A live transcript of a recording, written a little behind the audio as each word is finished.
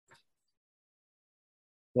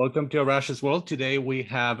Welcome to Arash's World. Today we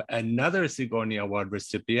have another Sigourney Award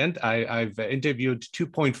recipient. I've interviewed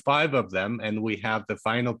 2.5 of them, and we have the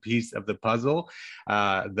final piece of the puzzle,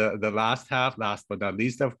 the last half, last but not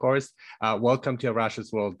least, of course. Welcome to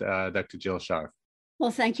Arash's World, Dr. Jill Scharf.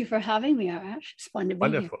 Well, thank you for having me, Arash. It's fun to be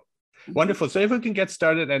Wonderful. here. Wonderful. So if we can get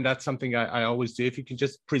started, and that's something I always do, if you can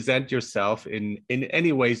just present yourself in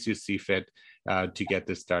any ways you see fit to get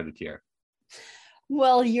this started here.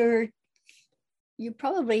 Well, you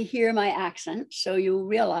probably hear my accent, so you'll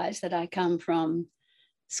realize that I come from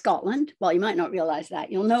Scotland. Well, you might not realize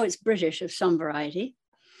that. You'll know it's British of some variety.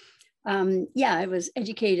 I was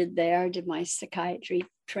educated there, did my psychiatry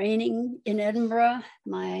training in Edinburgh,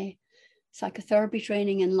 my psychotherapy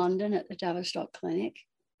training in London at the Tavistock Clinic,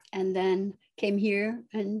 and then came here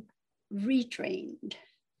and retrained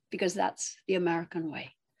because that's the American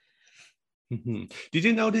way. Mm-hmm. Did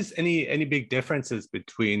you notice any big differences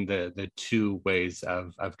between the two ways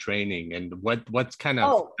of training, and what's kind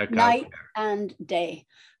of night and day?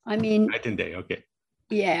 I mean, night and day. Okay.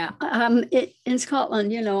 Yeah. In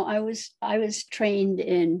Scotland, I was trained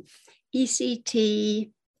in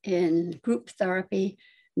ECT, in group therapy,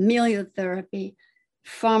 meliotherapy,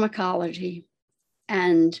 pharmacology,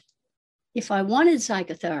 and if I wanted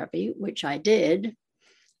psychotherapy, which I did,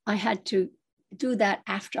 I had to do that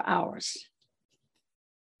after hours.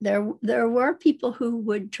 There were people who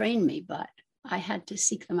would train me, but I had to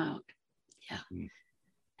seek them out. Yeah. Mm.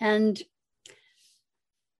 And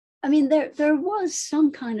I mean, there was some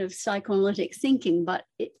kind of psychoanalytic thinking, but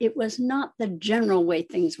it was not the general way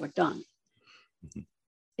things were done.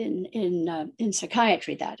 Mm-hmm. In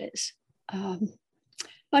psychiatry, that is.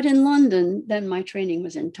 But in London, then my training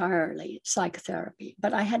was entirely psychotherapy,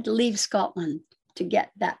 but I had to leave Scotland to get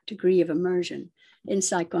that degree of immersion in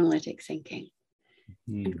psychoanalytic thinking.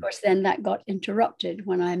 Mm. And of course, then that got interrupted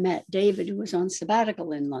when I met David, who was on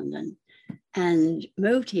sabbatical in London, and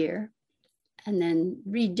moved here, and then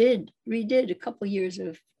redid a couple of years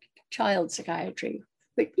of child psychiatry,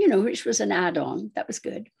 but which was an add-on. That was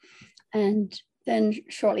good. And then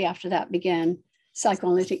shortly after that began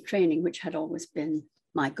psychoanalytic training, which had always been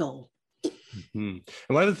my goal. Mm-hmm.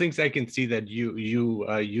 And one of the things I can see that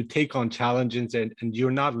you take on challenges and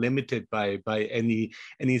you're not limited by any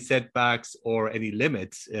setbacks or any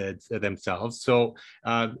limits themselves. So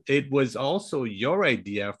it was also your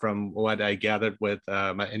idea, from what I gathered with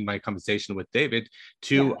in my conversation with David,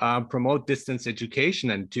 to promote distance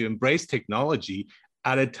education and to embrace technology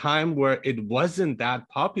at a time where it wasn't that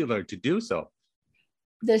popular to do so.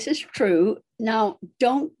 This is true. Now,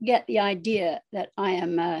 don't get the idea that I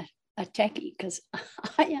am a techie, because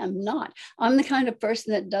I am not. I'm the kind of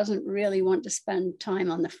person that doesn't really want to spend time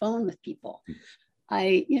on the phone with people.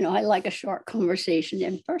 I like a short conversation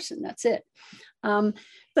in person, that's it.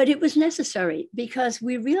 But it was necessary because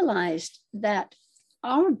we realized that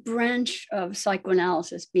our branch of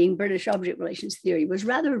psychoanalysis, being British object relations theory, was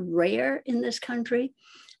rather rare in this country.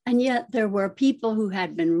 And yet there were people who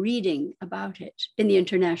had been reading about it in the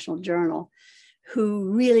International Journal who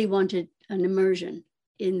really wanted an immersion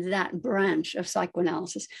in that branch of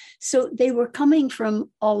psychoanalysis. So they were coming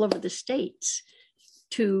from all over the States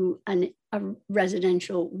to a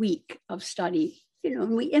residential week of study.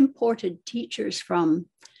 And we imported teachers from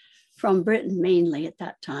Britain mainly at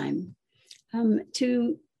that time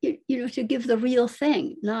to give the real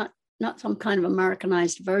thing, not some kind of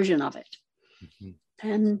Americanized version of it. Mm-hmm.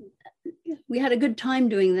 And we had a good time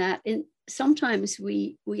doing that. And sometimes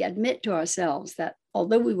we admit to ourselves that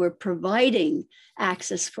although we were providing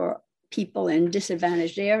access for people in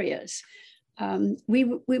disadvantaged areas, we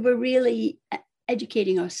were really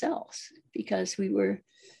educating ourselves because we were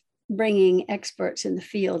bringing experts in the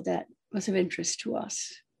field that was of interest to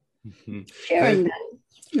us. Mm-hmm. Sharing that.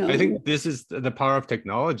 I think this is the power of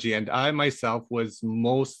technology. And I myself was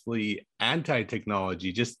mostly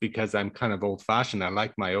anti-technology just because I'm kind of old-fashioned. I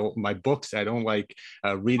like my books. I don't like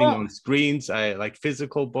reading on screens. I like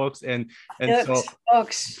physical books. And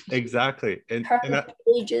books. Exactly. And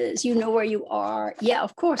pages, you know where you are. Yeah,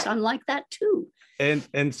 of course. I'm like that too.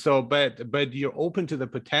 And so, but you're open to the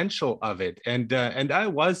potential of it, and I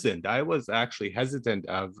wasn't. I was actually hesitant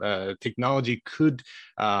of technology could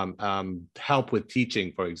help with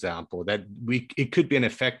teaching, for example. That it could be an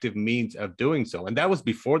effective means of doing so, and that was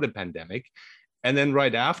before the pandemic. And then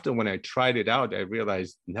right after, when I tried it out, I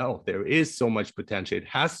realized no, there is so much potential. It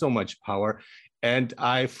has so much power. And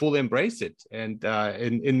I fully embrace it. And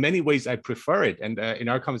in many ways, I prefer it. And in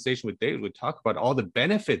our conversation with David, we talk about all the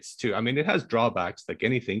benefits too. I mean, it has drawbacks like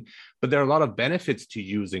anything, but there are a lot of benefits to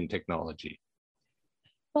using technology.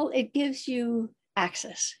 Well, it gives you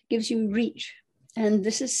access, gives you reach. And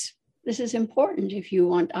this is This is important if you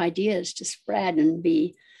want ideas to spread and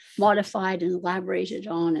be modified and elaborated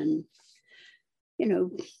on and, you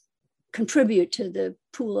know, contribute to the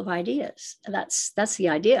pool of ideas. That's the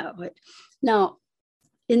idea of it. Now,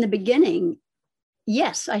 in the beginning,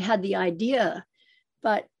 yes, I had the idea,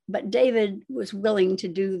 but David was willing to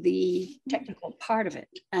do the technical part of it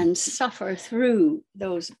and suffer through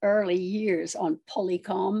those early years on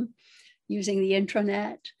Polycom, using the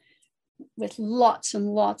intranet with lots and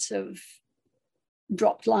lots of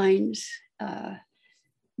dropped lines,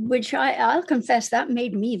 which I'll confess that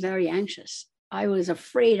made me very anxious. I was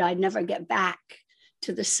afraid I'd never get back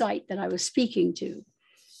to the site that I was speaking to.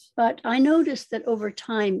 But I noticed that over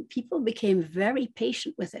time, people became very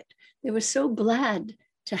patient with it. They were so glad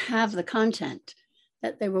to have the content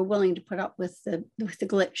that they were willing to put up with the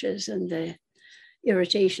glitches and the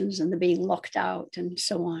irritations and the being locked out and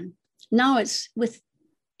so on. Now it's with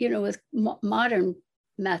modern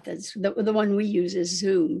methods. The one we use is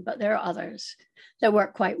Zoom, but there are others that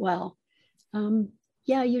work quite well.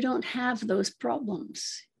 Yeah, you don't have those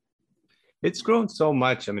problems. It's grown so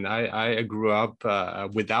much. I mean, I grew up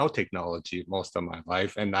without technology most of my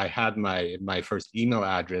life, and I had my first email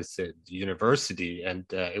address at university, and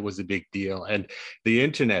it was a big deal. And the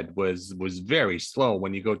internet was very slow.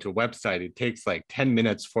 When you go to a website, it takes like 10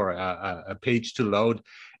 minutes for a page to load.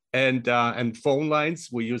 And phone lines,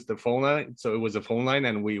 we used the phone line. So it was a phone line,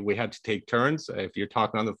 and we had to take turns. If you're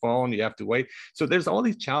talking on the phone, you have to wait. So there's all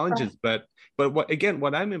these challenges. Right. But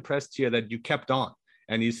what I'm impressed here that you kept on.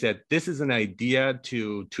 And you said, this is an idea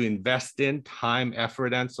to invest in time,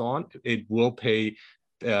 effort, and so on. It will pay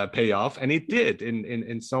off. And it did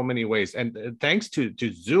in so many ways. And thanks to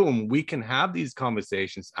Zoom, we can have these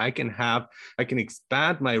conversations. I can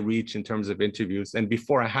expand my reach in terms of interviews. And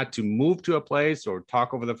before I had to move to a place or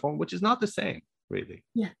talk over the phone, which is not the same, really.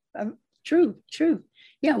 Yeah, true.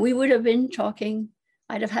 Yeah, we would have been talking.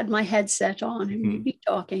 I'd have had my headset on and we'd be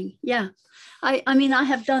talking. Yeah. I mean, I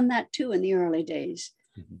have done that too in the early days.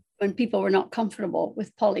 When people were not comfortable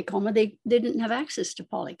with Polycom, or they didn't have access to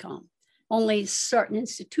Polycom. Only certain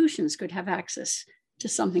institutions could have access to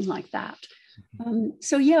something like that.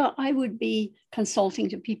 So yeah, I would be consulting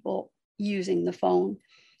to people using the phone.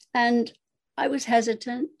 And I was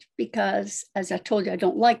hesitant because, as I told you, I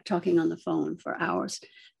don't like talking on the phone for hours.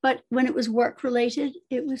 But when it was work related,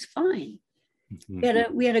 it was fine. We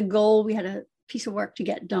had a goal, we had a piece of work to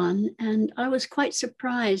get done. And I was quite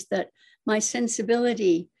surprised that my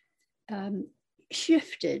sensibility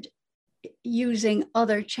shifted using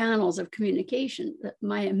other channels of communication, that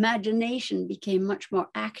my imagination became much more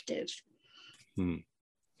active.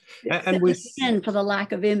 And we for the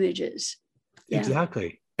lack of images. Yeah.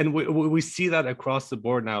 Exactly. And we see that across the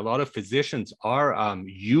board now. A lot of physicians are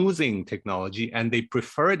using technology, and they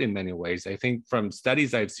prefer it in many ways. I think from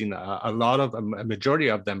studies I've seen, a majority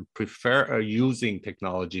of them prefer using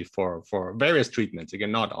technology for various treatments.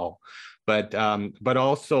 Again, not all, but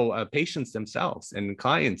also patients themselves and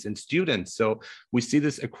clients and students. So we see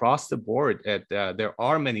this across the board. There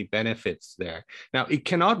are many benefits there. Now, it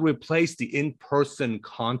cannot replace the in-person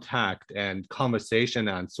contact and conversation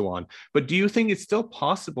and so on. But do you think it's still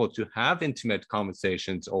possible to have intimate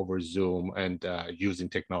conversations over Zoom and using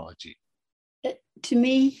technology? To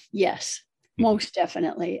me, yes, most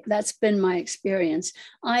definitely. That's been my experience.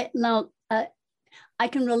 I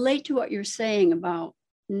can relate to what you're saying about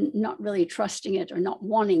not really trusting it or not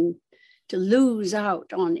wanting to lose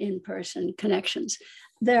out on in-person connections.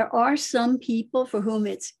 There are some people for whom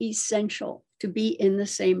it's essential to be in the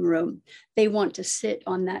same room. They want to sit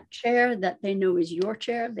on that chair that they know is your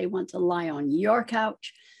chair. They want to lie on your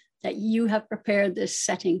couch, that you have prepared this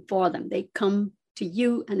setting for them. They come to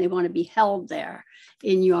you and they want to be held there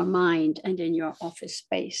in your mind and in your office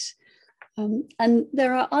space. And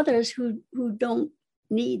there are others who don't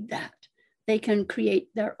need that. They can create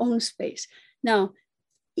their own space. Now,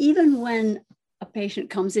 even when a patient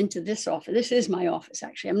comes into this office, this is my office,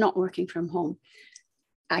 actually. I'm not working from home.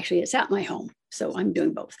 Actually, it's at my home, so I'm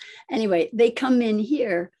doing both. Anyway, they come in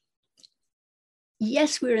here.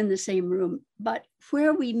 Yes, we're in the same room, but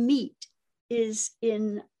where we meet is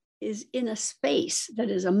in a space that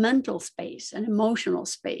is a mental space, an emotional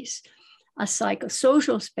space, a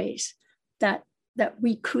psychosocial space that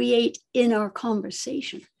we create in our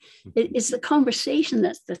conversation. It's the conversation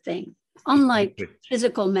that's the thing. Unlike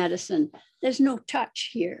physical medicine, there's no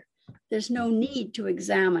touch here. There's no need to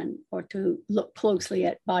examine or to look closely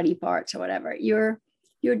at body parts or whatever. You're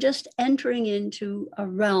just entering into a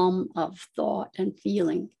realm of thought and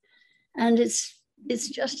feeling. And it's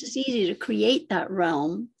just as easy to create that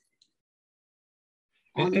realm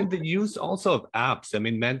And the use also of apps. I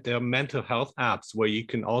mean, there are mental health apps where you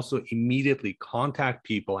can also immediately contact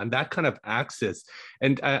people and that kind of access.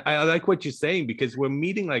 And I like what you're saying, because we're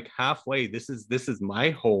meeting like halfway. This is my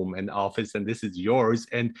home and office, and this is yours.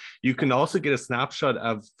 And you can also get a snapshot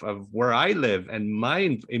of where I live and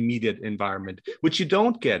my immediate environment, which you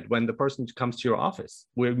don't get when the person comes to your office.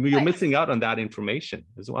 You're Right. missing out on that information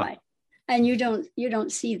as well. Right. And you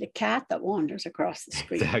don't see the cat that wanders across the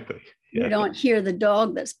street. Exactly. You don't hear the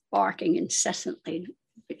dog that's barking incessantly.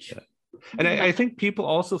 And I think people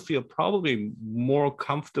also feel probably more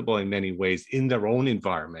comfortable in many ways in their own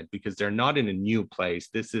environment because they're not in a new place.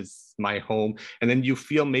 This is my home. And then you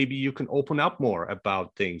feel maybe you can open up more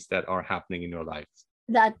about things that are happening in your life.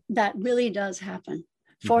 That really does happen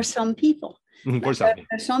for some people. For some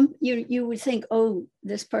people. Some you would think, oh,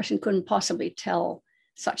 this person couldn't possibly tell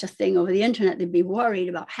such a thing over the internet. They'd be worried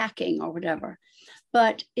about hacking or whatever.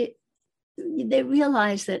 But they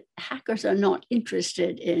realize that hackers are not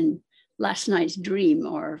interested in last night's dream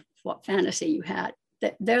or what fantasy you had.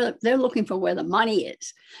 They're looking for where the money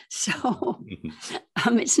is. So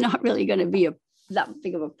it's not really going to be that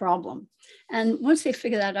big of a problem. And once they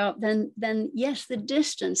figure that out, then yes, the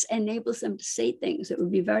distance enables them to say things that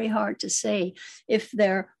would be very hard to say if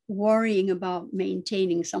they're worrying about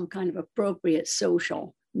maintaining some kind of appropriate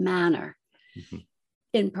social manner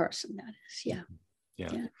in person, that is.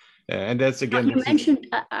 Yeah. And that's again. You mentioned,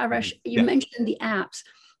 Arash, you mentioned the apps.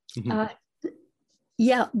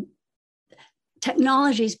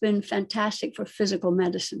 Technology's been fantastic for physical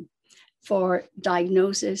medicine, for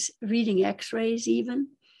diagnosis, reading x-rays even,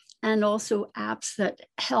 and also apps that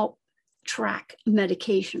help track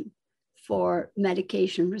medication for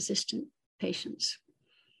medication-resistant patients.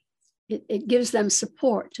 It gives them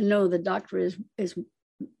support to know the doctor is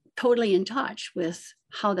totally in touch with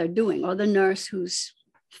how they're doing, or the nurse who's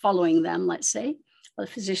following them, let's say, or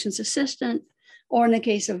the physician's assistant, or in the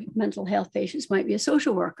case of mental health patients, might be a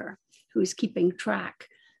social worker who's keeping track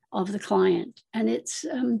of the client. And it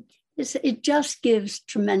just gives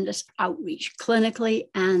tremendous outreach clinically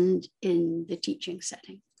and in the teaching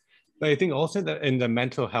setting. But I think also that in the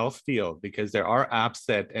mental health field, because there are apps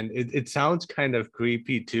that, and it sounds kind of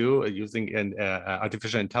creepy too, using an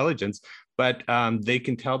artificial intelligence, but they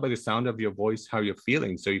can tell by the sound of your voice how you're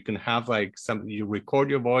feeling. So you can have like you record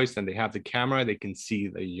your voice and they have the camera, they can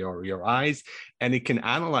see your eyes, and it can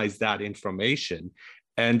analyze that information.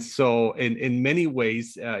 And so in many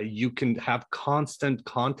ways, you can have constant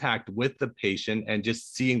contact with the patient and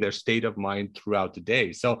just seeing their state of mind throughout the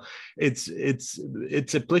day. So it's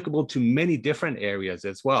applicable to many different areas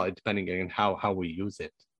as well, depending on how we use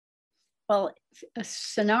it. Well, a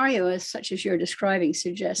scenario as such as you're describing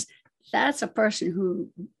suggests that's a person who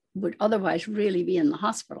would otherwise really be in the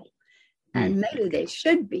hospital. And maybe they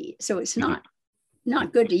should be. So it's not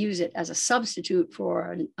good to use it as a substitute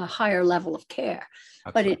for a higher level of care.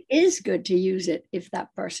 But it is good to use it if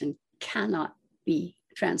that person cannot be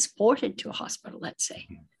transported to a hospital, let's say.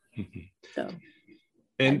 So,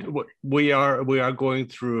 and we are going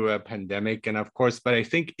through a pandemic, and of course, but I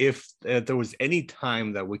think if there was any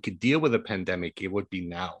time that we could deal with a pandemic, it would be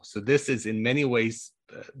now. So this is in many ways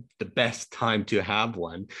the best time to have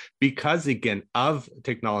one, because again of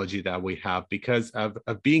technology that we have, because of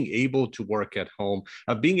being able to work at home,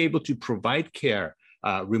 of being able to provide care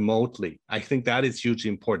remotely. I think that is hugely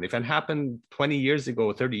important. If it happened 20 years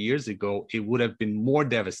ago, 30 years ago, it would have been more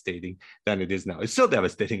devastating than it is now. It's still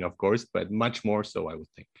devastating, of course, but much more so, I would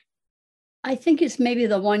think. I think it's maybe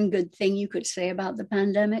the one good thing you could say about the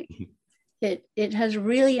pandemic. It has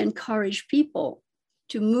really encouraged people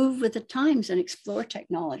to move with the times and explore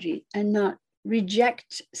technology and not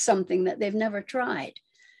reject something that they've never tried.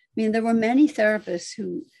 I mean, there were many therapists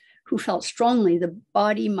who felt strongly the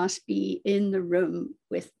body must be in the room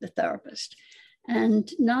with the therapist. And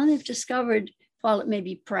now they've discovered, while it may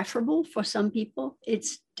be preferable for some people,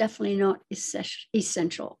 it's definitely not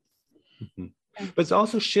essential. But it's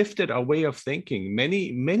also shifted our way of thinking.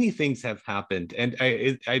 Many things have happened, and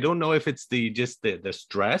I don't know if it's just the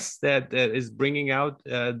stress that is bringing out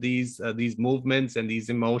these movements and these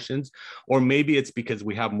emotions, or maybe it's because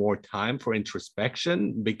we have more time for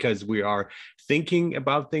introspection, because we are thinking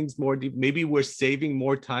about things more deep. Maybe we're saving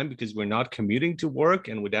more time because we're not commuting to work,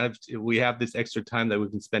 and we have this extra time that we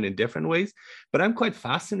can spend in different ways. But I'm quite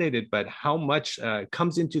fascinated by how much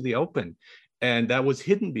comes into the open, and that was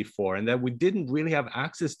hidden before, and that we didn't really have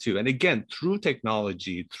access to. And again, through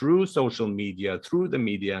technology, through social media, through the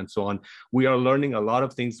media and so on, we are learning a lot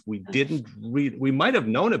of things we didn't read. We might have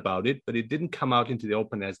known about it, but it didn't come out into the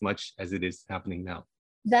open as much as it is happening now.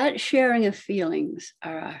 That sharing of feelings,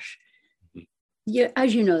 Arash,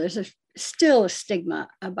 as you know, there's still a stigma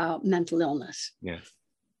about mental illness. Yes.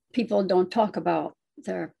 People don't talk about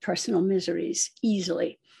their personal miseries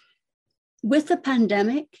easily. With the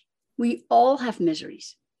pandemic, we all have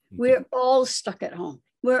miseries. We're all stuck at home.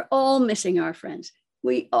 We're all missing our friends.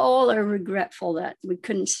 We all are regretful that we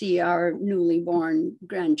couldn't see our newly born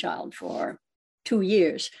grandchild for 2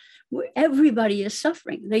 years. Everybody is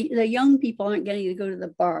suffering. The young people aren't getting to go to the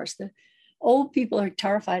bars. The old people are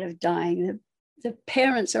terrified of dying. The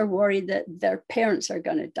parents are worried that their parents are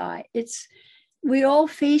going to die. We're all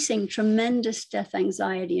facing tremendous death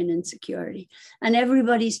anxiety and insecurity, and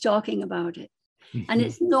everybody's talking about it. And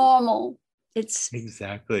it's normal. It's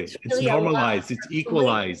exactly. It's It's really normalized. It's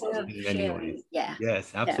equalized in many sharing. ways. Yeah.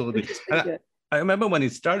 Yes, absolutely. Yeah, And I remember when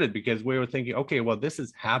it started because we were thinking, okay, well, this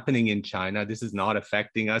is happening in China. This is not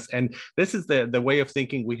affecting us. And this is the way of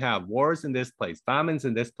thinking we have. Wars in this place, famines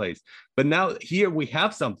in this place. But now here we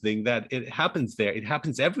have something that it happens there. It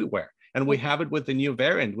happens everywhere. And we have it with the new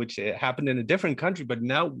variant, which happened in a different country. But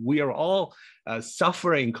now we are all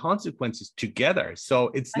suffering consequences together.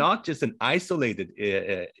 So it's not just an isolated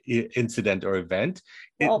incident or event.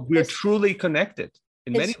 We're truly connected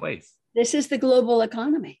in many ways. This is the global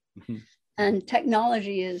economy. Mm-hmm. And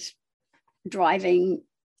technology is driving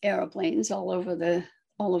airplanes all over the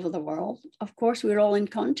world. Of course, we're all in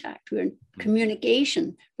contact. We're in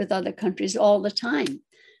communication with other countries all the time.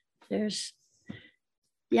 There's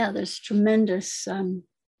tremendous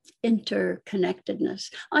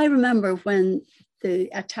interconnectedness. I remember when the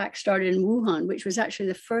attack started in Wuhan, which was actually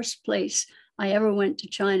the first place I ever went to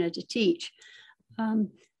China to teach.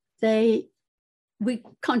 We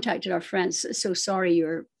contacted our friends. So sorry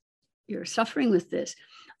you're suffering with this.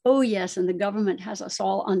 Oh yes, and the government has us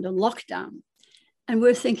all under lockdown. And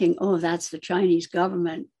we're thinking, oh, that's the Chinese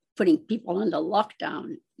government putting people under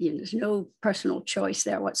lockdown. There's no personal choice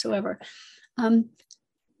there whatsoever. And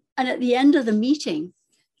at the end of the meeting,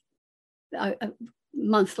 a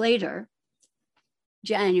month later,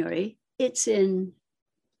 January, it's in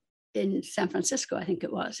San Francisco, I think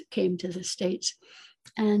it was. It came to the States.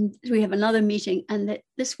 And we have another meeting. And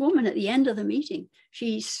this woman at the end of the meeting,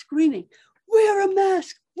 she's screaming, wear a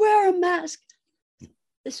mask, wear a mask.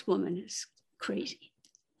 This woman is crazy.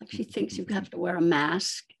 Like, she thinks you have to wear a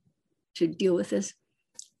mask to deal with this.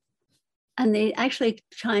 And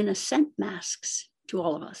China sent masks to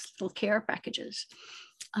all of us, little care packages.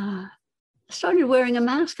 I started wearing a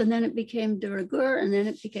mask, and then it became de rigueur, and then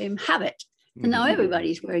it became habit. And now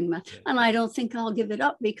everybody's wearing masks. And I don't think I'll give it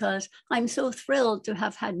up, because I'm so thrilled to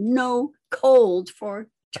have had no cold for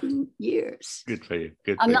 2 years. Good for you.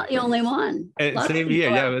 I'm not the only one. And same here.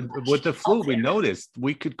 Yeah. With the flu, we noticed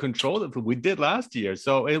we could control the flu. We did last year.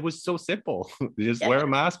 So it was so simple. Just wear a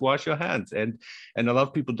mask, wash your hands. And a lot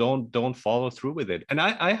of people don't follow through with it. And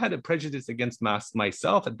I had a prejudice against masks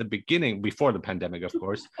myself at the beginning, before the pandemic, of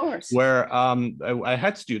course, where I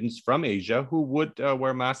had students from Asia who would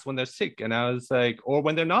wear masks when they're sick. And I was like, or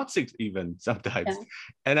when they're not sick even sometimes. Yeah.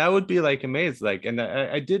 And I would be like amazed, and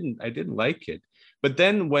I didn't like it. But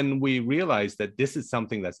then when we realized that this is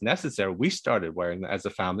something that's necessary, we started wearing them as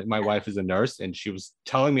a family. My wife is a nurse, and she was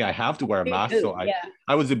telling me I have to wear a mask. So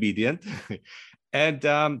I was obedient.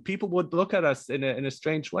 And people would look at us in a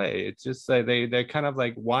strange way. It's just they're kind of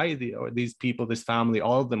like, why these people, this family,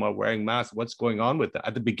 all of them are wearing masks? What's going on with that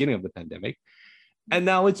at the beginning of the pandemic? And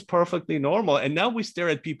now it's perfectly normal. And now we stare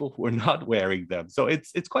at people who are not wearing them. So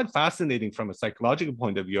it's quite fascinating from a psychological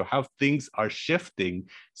point of view, how things are shifting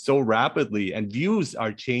so rapidly and views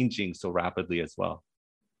are changing so rapidly as well.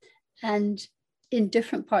 And in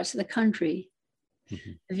different parts of the country,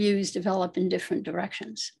 views develop in different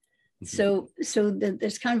directions. So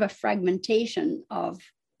there's kind of a fragmentation of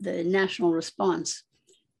the national response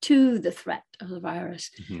to the threat of the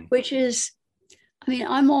virus, which is,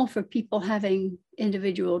 I'm all for people having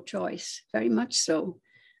individual choice, very much so.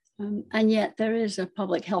 And yet there is a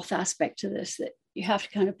public health aspect to this that you have to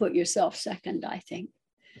kind of put yourself second, I think.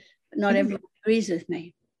 But not everyone agrees with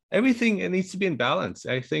me. Everything, it needs to be in balance.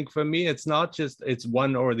 I think for me, it's not just it's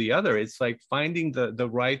one or the other. It's like finding the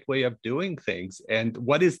right way of doing things, and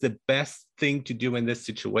what is the best thing to do in this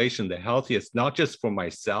situation, the healthiest, not just for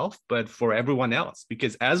myself, but for everyone else.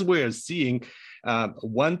 Because as we're seeing,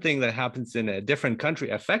 one thing that happens in a different country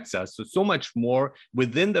affects us so much more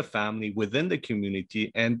within the family, within the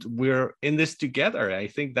community, and we're in this together. I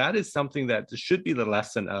think that is something that should be the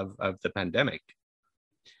lesson of the pandemic.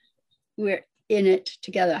 We're in it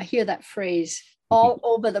together. I hear that phrase all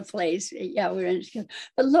over the place. Yeah, we're in it together.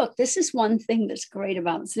 But look, this is one thing that's great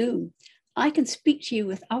about Zoom. I can speak to you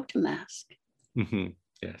without a mask.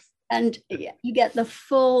 Yes. And you get the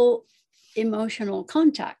full emotional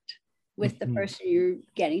contact with the person you're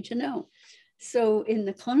getting to know. So in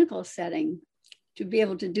the clinical setting, to be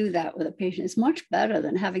able to do that with a patient is much better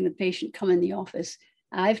than having the patient come in the office.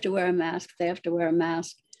 I have to wear a mask, they have to wear a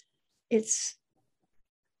mask. It's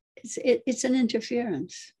an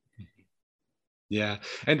interference. Yeah.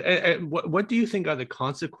 And what do you think are the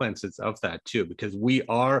consequences of that too? Because we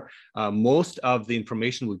are, most of the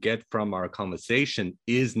information we get from our conversation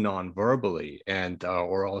is non-verbally. And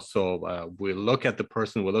or also we look at the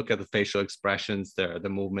person, we look at the facial expressions, the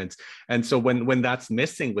movements. And so when that's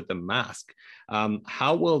missing with the mask,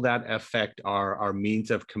 how will that affect our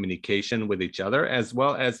means of communication with each other, as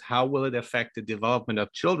well as how will it affect the development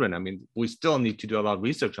of children? I mean, we still need to do a lot of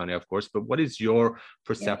research on it, of course, but what is your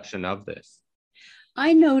perception of this?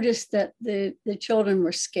 I noticed that the children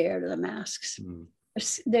were scared of the masks.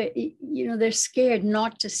 They're scared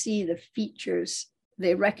not to see the features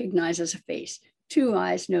they recognize as a face: 2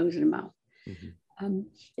 eyes, nose, and a mouth.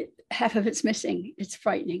 Half of it's missing. It's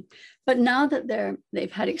frightening. But now that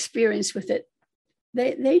they've had experience with it,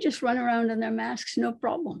 they just run around in their masks, no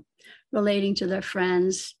problem, relating to their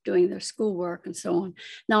friends, doing their schoolwork, and so on.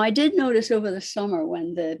 Now, I did notice over the summer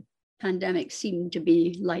when the pandemic seemed to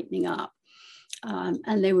be lightening up,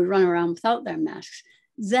 and they would run around without their masks.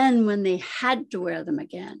 Then when they had to wear them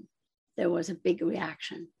again, there was a big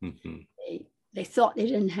reaction. They thought they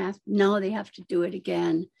didn't have, now they have to do it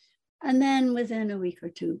again. And then within a week or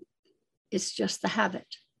two, it's just the habit.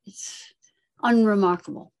 It's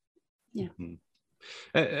unremarkable. Yeah.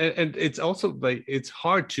 And it's also like, it's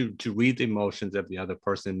hard to read the emotions of the other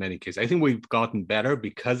person in many cases. I think we've gotten better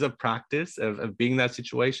because of practice of being in that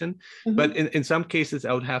situation. But in some cases,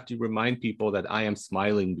 I would have to remind people that I am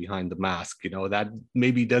smiling behind the mask, that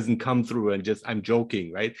maybe doesn't come through and just, I'm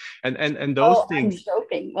joking, right? And those things. I'm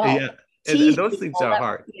joking. Well, yeah. And those things are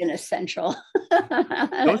hard. An essential.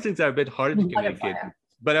 Those things are a bit harder to communicate.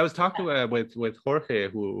 But I was talking with Jorge,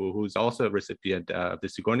 who's also a recipient of the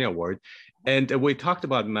Sigourney Award, and we talked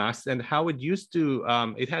about masks and how it used to,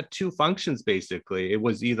 it had 2 functions, basically. It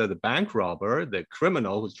was either the bank robber, the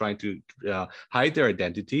criminal who's trying to hide their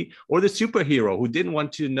identity, or the superhero who didn't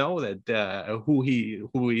want to know that who he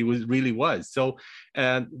really was. So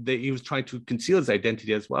he was trying to conceal his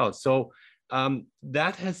identity as well. So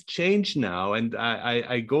that has changed now, and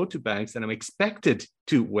I go to banks and I'm expected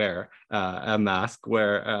to wear a mask,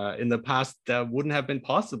 where in the past that wouldn't have been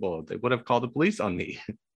possible. They would have called the police on me.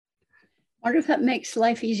 I wonder if that makes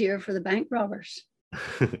life easier for the bank robbers.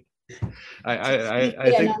 I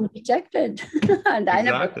think unprotected, and I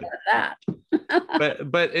never thought of that.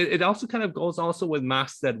 but it also kind of goes also with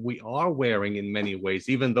masks that we are wearing in many ways,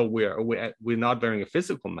 even though we're not wearing a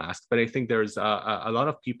physical mask. But I think there's a lot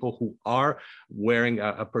of people who are wearing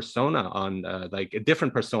a persona on like a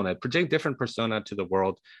different persona, project different persona to the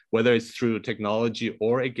world, whether it's through technology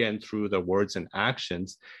or again through the words and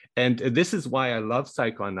actions. And this is why I love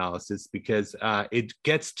psychoanalysis, because it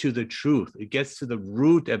gets to the truth, it gets to the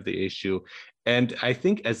root of the issue. And I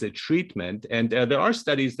think as a treatment, and there are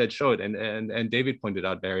studies that show it, and David pointed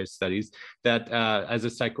out various studies, that as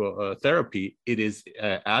a psychotherapy, it is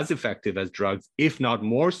as effective as drugs, if not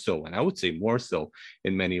more so, and I would say more so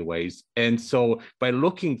in many ways. And so by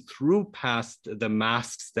looking through past the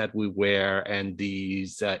masks that we wear and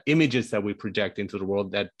these images that we project into the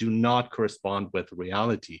world that do not correspond with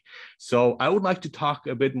reality. So I would like to talk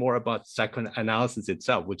a bit more about psychoanalysis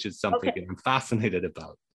itself, which is something that I'm fascinated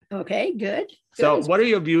about. Okay, good. So what are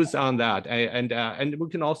your views on that? And we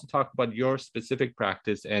can also talk about your specific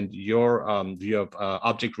practice and your view of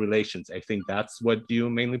object relations. I think that's what you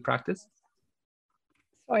mainly practice.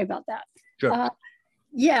 Sorry about that. Sure.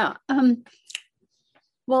 Yeah.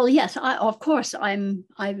 Well, yes, of course, I'm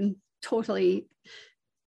totally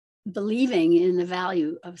believing in the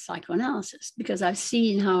value of psychoanalysis, because I've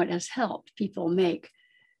seen how it has helped people make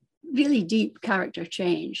really deep character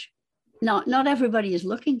change. Not everybody is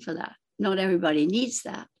looking for that. Not everybody needs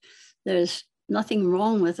that. There's nothing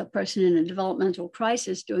wrong with a person in a developmental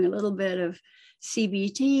crisis doing a little bit of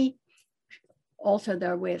CBT, alter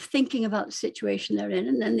their way of thinking about the situation they're in,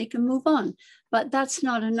 and then they can move on. But that's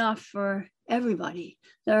not enough for everybody.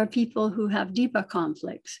 There are people who have deeper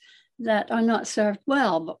conflicts that are not served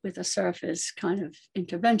well, but with a surface kind of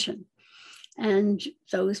intervention. And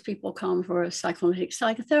those people come for a psychoanalytic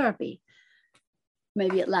psychotherapy.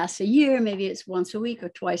 Maybe it lasts a year, maybe it's once a week or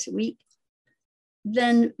twice a week.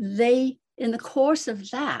 Then they, in the course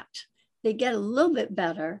of that, they get a little bit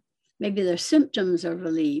better. Maybe their symptoms are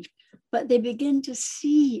relieved, but they begin to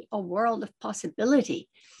see a world of possibility,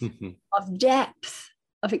 of depth,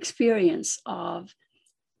 of experience, of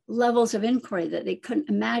levels of inquiry that they couldn't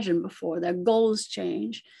imagine before. Their goals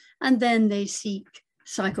change, and then they seek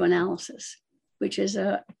psychoanalysis, which is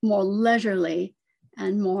a more leisurely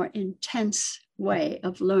and more intense way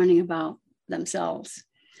of learning about themselves.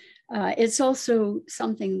 It's also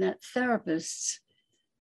something that therapists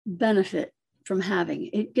benefit from having.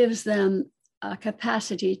 It gives them a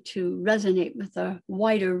capacity to resonate with a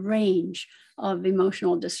wider range of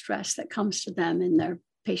emotional distress that comes to them in their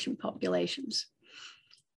patient populations.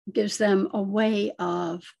 It gives them a way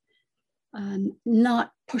of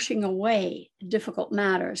not pushing away difficult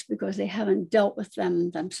matters because they haven't dealt with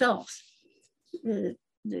them themselves.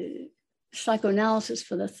 The psychoanalysis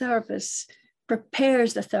for the therapists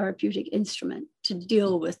prepares the therapeutic instrument to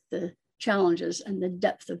deal with the challenges and the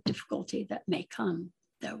depth of difficulty that may come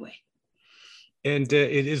their way. And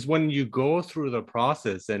it is when you go through the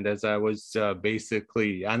process, and as I was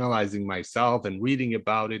basically analyzing myself and reading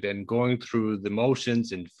about it and going through the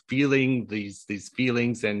motions and feeling these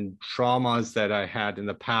feelings and traumas that I had in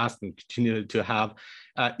the past and continue to have,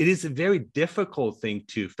 it is a very difficult thing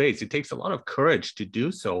to face. It takes a lot of courage to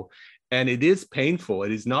do so. And it is painful.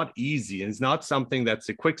 It is not easy. And it's not something that's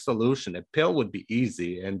a quick solution. A pill would be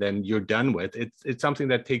easy and then you're done with. It's something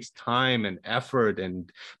that takes time and effort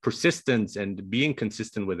and persistence and being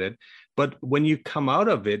consistent with it. But when you come out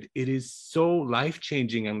of it, it is so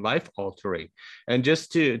life-changing and life-altering. And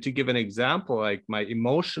just to give an example, like my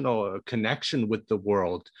emotional connection with the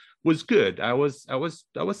world was good. I was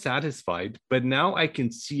satisfied, but now I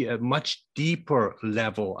can see a much deeper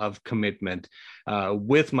level of commitment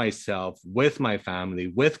with myself, with my family,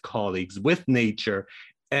 with colleagues, with nature.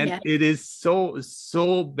 And it is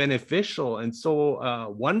so beneficial and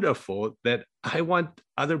so wonderful that I want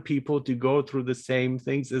other people to go through the same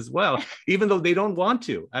things as well, even though they don't want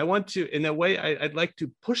to. I want to, in a way, I'd like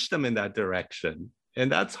to push them in that direction.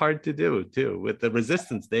 And that's hard to do too, with the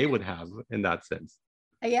resistance they would have in that sense.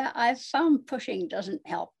 Yeah, I've found pushing doesn't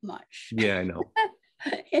help much. Yeah, I know.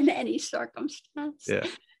 In any circumstance. Yeah.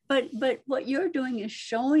 But what you're doing is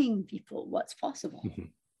showing people what's possible.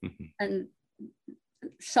 Mm-hmm. Mm-hmm. And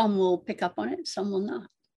some will pick up on it, some will not.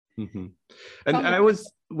 Mm-hmm. And I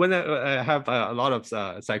was, when I have a lot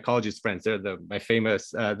of psychologist friends, they're my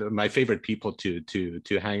favorite people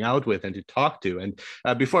to hang out with and to talk to. And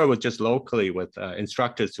before I was just locally with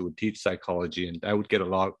instructors who would teach psychology, and I would get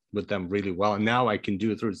along with them really well. And now I can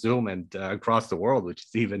do it through Zoom and across the world, which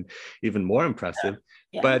is even more impressive.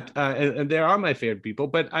 Yeah. But and they are my favorite people.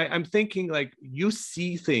 But I'm thinking, like, you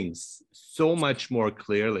see things so much more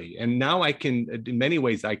clearly, and now I can, in many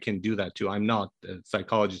ways, I can do that too. I'm not a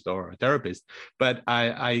psychologist or a therapist, but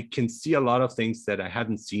I can see a lot of things that I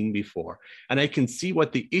hadn't seen before, and I can see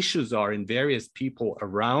what the issues are in various people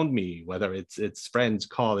around me, whether it's friends,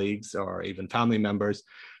 colleagues, or even family members.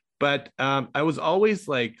 But I was always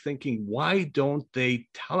like thinking, why don't they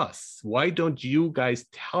tell us? Why don't you guys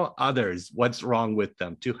tell others what's wrong with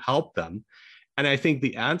them to help them? And I think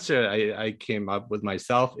the answer I came up with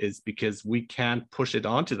myself is because we can't push it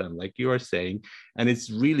onto them, like you are saying. And it's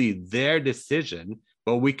really their decision,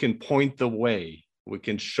 but we can point the way. We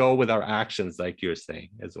can show with our actions, like you're saying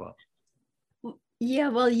as well. Yeah,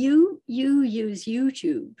 well, you use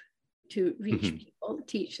YouTube to reach people,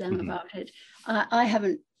 teach them about it. I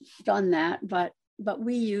haven't done that, but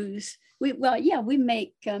we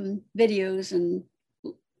make videos and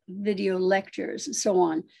video lectures and so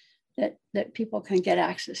on that people can get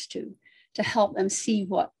access to help them see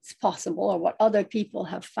what's possible or what other people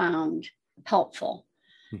have found helpful.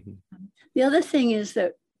 The other thing is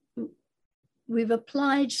that we've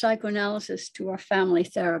applied psychoanalysis to our family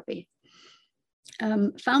therapy.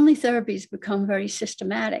 Family therapy has become very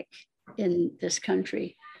systematic in this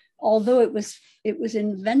country, although it was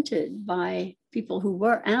invented by people who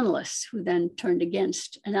were analysts who then turned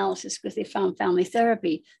against analysis because they found family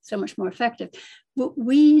therapy so much more effective. But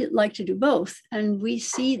we like to do both, and we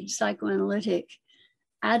see the psychoanalytic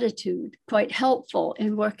attitude quite helpful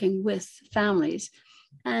in working with families.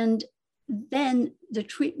 And then the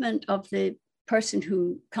treatment of the person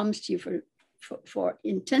who comes to you for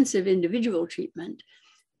intensive individual treatment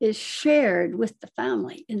is shared with the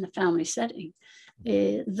family in the family setting.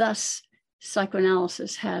 Thus,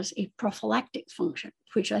 psychoanalysis has a prophylactic function,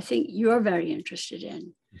 which I think you're very interested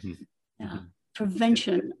in.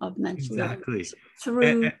 Prevention of mental illness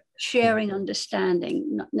through sharing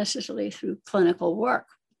understanding, not necessarily through clinical work.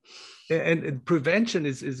 And prevention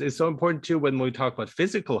is so important too when we talk about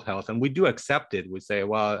physical health, and we do accept it. We say,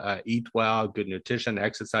 well, eat well, good nutrition,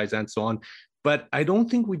 exercise, and so on. But I don't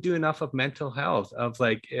think we do enough of mental health, of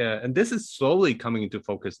like, and this is slowly coming into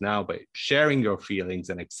focus now by sharing your feelings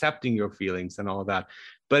and accepting your feelings and all that.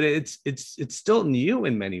 but it's still new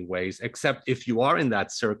in many ways, except if you are in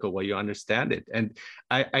that circle where you understand it. And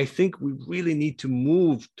I think we really need to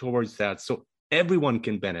move towards that, so everyone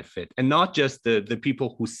can benefit, and not just the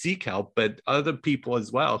people who seek help, but other people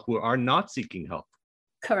as well who are not seeking help.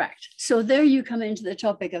 Correct. So there you come into the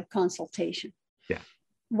topic of consultation. Yeah.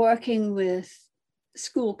 Working with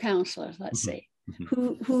school counselors, let's say,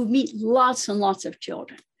 Mm-hmm. who meet lots and lots of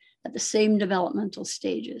children at the same developmental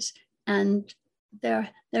stages, and they're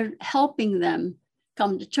helping them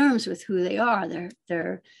come to terms with who they are.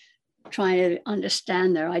 They're trying to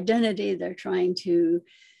understand their identity. They're trying to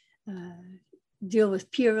deal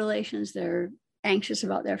with peer relations. They're anxious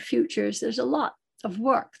about their futures. There's a lot of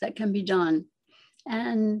work that can be done.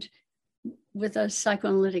 And with a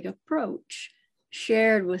psychoanalytic approach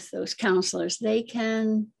shared with those counselors, they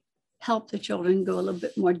can help the children go a little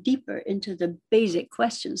bit more deeper into the basic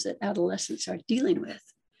questions that adolescents are dealing with.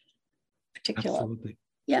 Particularly. Absolutely.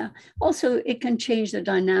 Yeah. Also, it can change the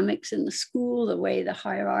dynamics in the school. The way the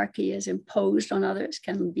hierarchy is imposed on others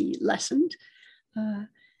can be lessened.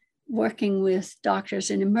 Working with doctors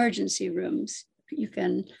in emergency rooms, you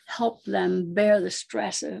can help them bear the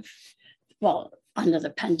stress of, well, under the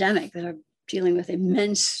pandemic, they're dealing with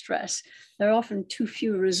immense stress. There are often too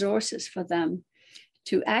few resources for them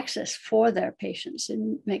to access for their patients,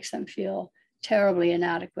 and makes them feel terribly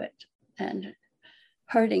inadequate and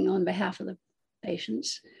hurting on behalf of the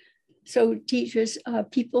patients. So teachers,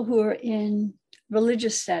 people who are in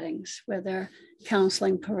religious settings where they're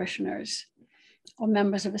counseling parishioners or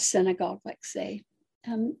members of a synagogue, let's say,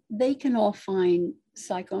 they can all find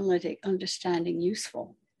psychoanalytic understanding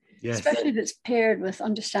useful, yes, especially if it's paired with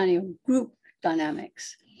understanding of group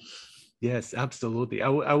dynamics. Yes, absolutely.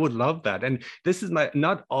 I would love that. And this is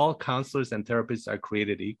not all counselors and therapists are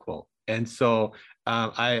created equal. And so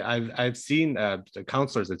I've seen the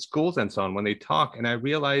counselors at schools and so on when they talk, and I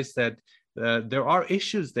realize that there are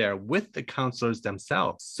issues there with the counselors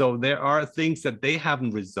themselves. So there are things that they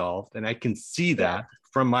haven't resolved, and I can see that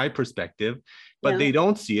from my perspective, but they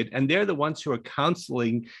don't see it. And they're the ones who are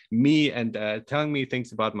counseling me and telling me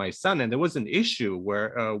things about my son. And there was an issue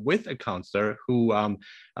where with a counselor who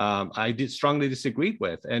I strongly disagreed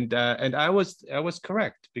with, and I was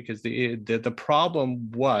correct, because the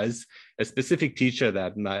problem was a specific teacher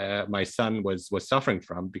that my son was suffering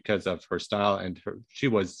from because of her style, and she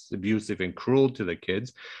was abusive and cruel to the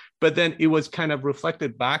kids. But then it was kind of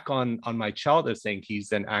reflected back on my child as saying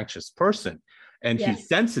he's an anxious person. And he's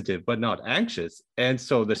sensitive, but not anxious. And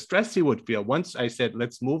so the stress he would feel, once I said,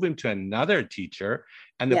 let's move him to another teacher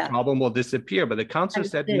and the problem will disappear. But the counselor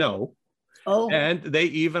said no. Oh. And they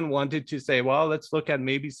even wanted to say, well, let's look at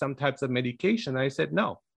maybe some types of medication. I said,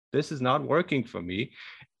 no, this is not working for me.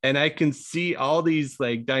 And I can see all these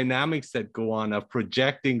like dynamics that go on of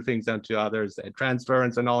projecting things onto others and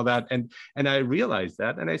transference and all that. And I realized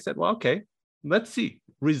that. And I said, well, okay, let's see.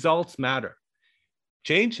 Results matter.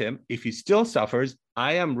 Change him. If he still suffers,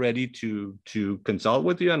 I am ready to consult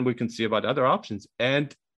with you, and we can see about other options.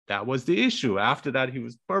 And that was the issue. After that, he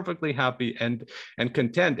was perfectly happy and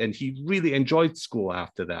content, and he really enjoyed school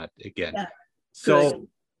after that again. Yeah. So,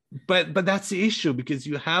 but that's the issue, because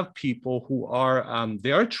you have people who are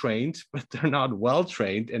they are trained, but they're not well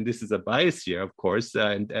trained, and this is a bias here, of course.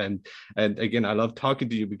 And again, I love talking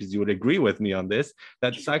to you because you would agree with me on this,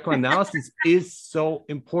 that psychoanalysis is so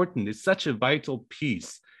important. It's such a vital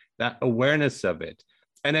piece, that awareness of it.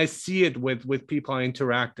 And I see it with people I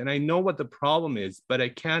interact, and I know what the problem is, but I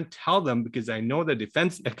can't tell them because I know the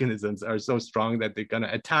defense mechanisms are so strong that they're going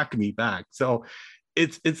to attack me back. So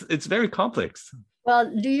it's very complex.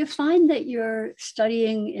 Well, do you find that your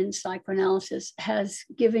studying in psychoanalysis has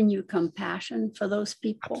given you compassion for those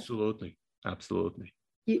people? Absolutely, absolutely.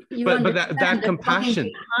 But that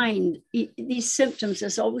compassion behind these symptoms,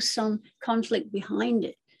 there's always some conflict behind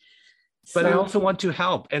it. But I also want to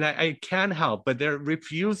help, and I can help, but they're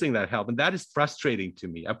refusing that help. And that is frustrating to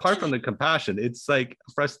me. Apart from the compassion, it's like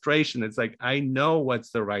frustration. It's like, I know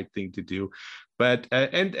what's the right thing to do. But,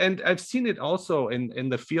 and I've seen it also in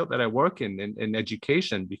the field that I work in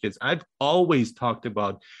education, because I've always talked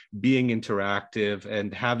about being interactive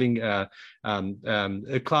and having a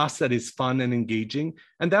class that is fun and engaging.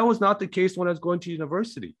 And that was not the case when I was going to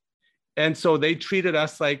university. And so they treated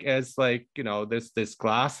us as this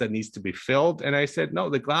glass that needs to be filled. And I said, no,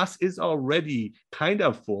 the glass is already kind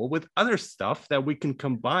of full with other stuff that we can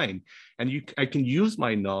combine. And I can use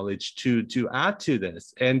my knowledge to add to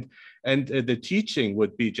this. And the teaching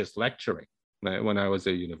would be just lecturing when I was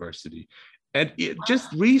at university. And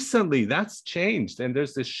just recently that's changed. And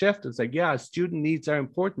there's this shift. It's like, yeah, student needs are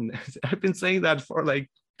important. I've been saying that for like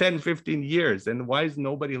 10, 15 years, and why is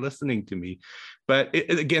nobody listening to me? But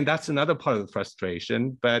again, that's another part of the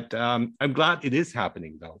frustration, but I'm glad it is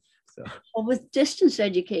happening though. So. Well, with distance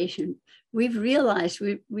education, we've realized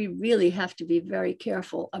we really have to be very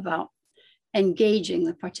careful about engaging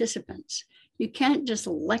the participants. You can't just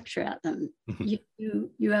lecture at them.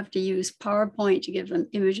 You have to use PowerPoint to give them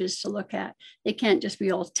images to look at. They can't just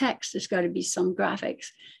be all text. There's got to be some graphics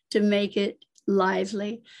to make it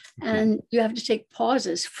lively. And you have to take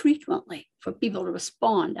pauses frequently for people to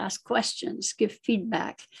respond, ask questions, give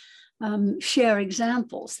feedback, share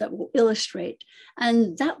examples that will illustrate.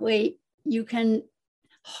 And that way you can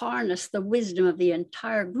harness the wisdom of the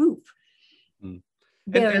entire group.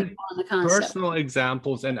 And personal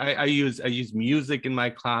examples, and I use music in my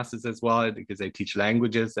classes as well, because I teach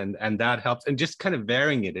languages, and that helps, and just kind of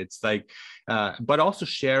varying it. It's like but also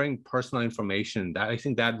sharing personal information, that I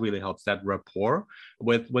think that really helps, that rapport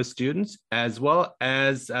with students, as well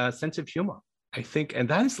as sense of humor, I think. And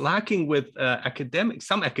that is lacking with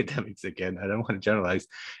some academics. Again, I don't want to generalize,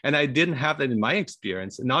 and I didn't have that in my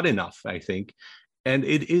experience, not enough, I think. And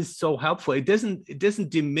it is so helpful. It doesn't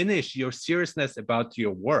diminish your seriousness about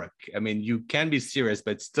your work. I mean, you can be serious,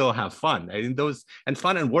 but still have fun. I think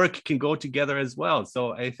fun and work can go together as well.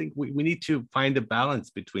 So I think we need to find a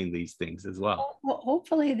balance between these things as well. Well,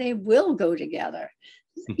 hopefully they will go together.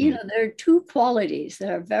 You know, there are two qualities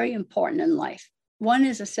that are very important in life. One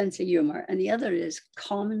is a sense of humor, and the other is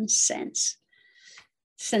common sense,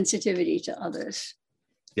 sensitivity to others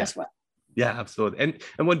as well. Yeah, absolutely.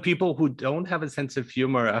 And when people who don't have a sense of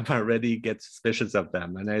humor, I already get suspicious of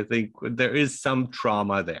them. And I think there is some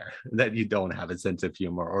trauma there, that you don't have a sense of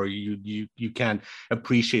humor, or you can't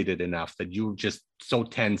appreciate it enough, that you're just so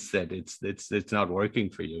tense that it's not working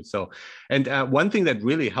for you. So, and one thing that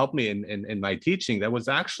really helped me in my teaching, that was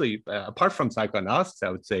actually, apart from psychoanalysis, I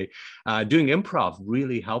would say, doing improv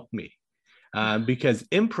really helped me. Because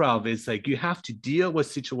improv is like, you have to deal with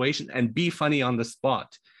situation and be funny on the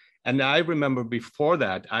spot. And I remember before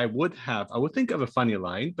that, I would think of a funny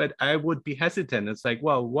line, but I would be hesitant. It's like,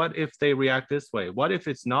 well, what if they react this way? What if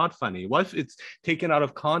it's not funny? What if it's taken out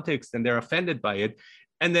of context and they're offended by it?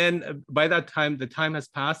 And then by that time, the time has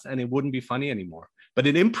passed and it wouldn't be funny anymore. But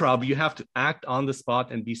in improv, you have to act on the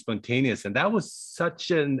spot and be spontaneous. And that was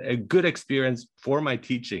such a good experience for my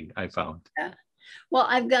teaching, I found. Yeah. Well,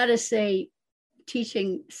 I've got to say,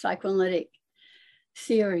 teaching psychoanalytic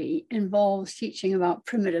theory involves teaching about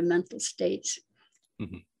primitive mental states.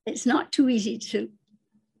 It's not too easy to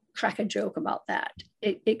crack a joke about that.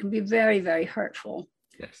 It can be very, very hurtful.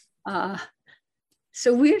 Yes.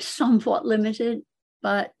 So we're somewhat limited,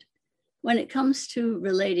 but when it comes to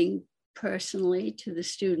relating personally to the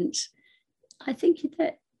students, I think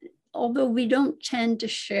that although we don't tend to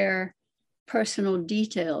share personal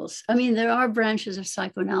details, I mean, there are branches of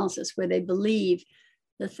psychoanalysis where they believe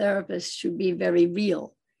the therapist should be very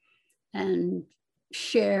real and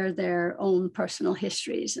share their own personal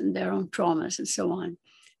histories and their own traumas and so on,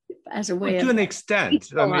 as a way to an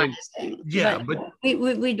extent. I mean, yeah, but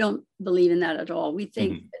we don't believe in that at all. We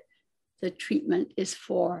think that the treatment is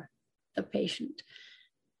for the patient.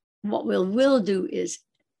 What we'll do is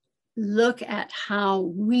look at how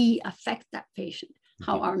we affect that patient,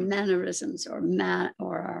 how our mannerisms or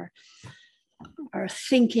our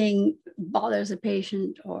thinking bothers a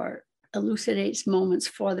patient or elucidates moments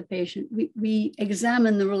for the patient. We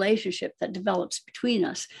examine the relationship that develops between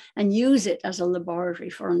us and use it as a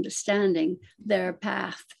laboratory for understanding their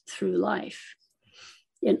path through life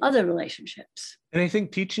in other relationships. And I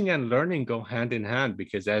think teaching and learning go hand in hand,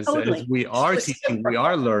 because as we are teaching, we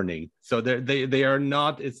are learning. So they are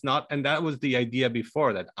not, it's not, and that was the idea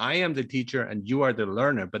before, that I am the teacher and you are the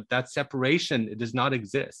learner, but that separation, it does not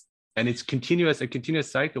exist. And it's a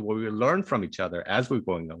continuous cycle where we learn from each other as we're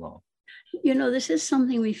going along. You know, this is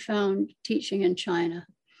something we found teaching in China.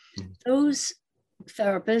 Those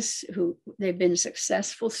therapists they've been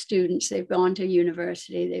successful students, they've gone to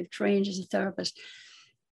university, they've trained as a therapist,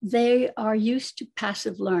 they are used to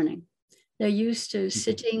passive learning. They're used to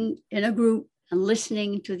sitting in a group and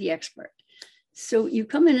listening to the expert. So you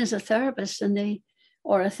come in as a therapist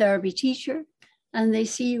or a therapy teacher, and they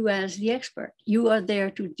see you as the expert. You are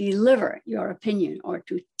there to deliver your opinion or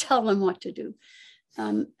to tell them what to do.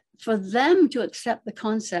 For them to accept the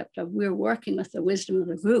concept of we're working with the wisdom of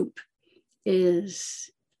the group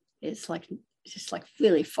it's just like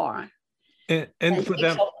really foreign. And for them, it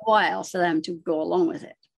takes a while for them to go along with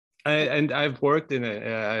it. And I've worked in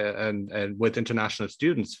and with international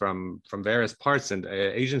students from various parts, and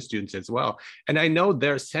Asian students as well. And I know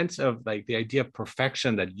their sense of like the idea of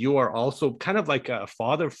perfection, that you are also kind of like a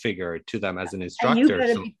father figure to them as an And you instructor.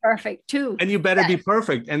 better be perfect too. And you better be Yes.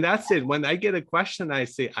 perfect. And that's it. When I get a question, I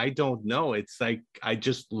say, I don't know. It's like I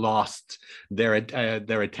just lost their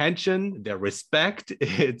attention, their respect.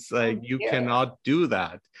 It's like you Yeah. cannot do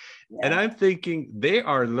that. And Yeah. I'm thinking they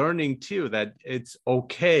are learning too that it's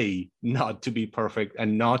okay not to be perfect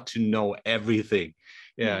and not to know everything,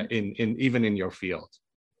 yeah, in even in your field.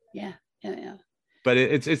 Yeah. Yeah. Yeah. But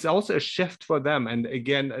it's also a shift for them. And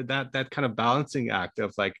again, that kind of balancing act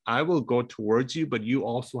of like, I will go towards you, but you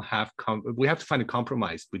also we have to find a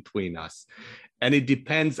compromise between us. And it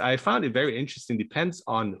depends. I found it very interesting. Depends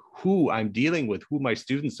on who I'm dealing with, who my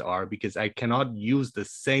students are, because I cannot use the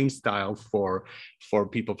same style for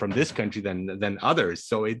people from this country than others.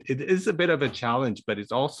 So it is a bit of a challenge, but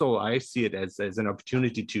it's also, I see it as an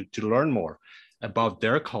opportunity to learn more about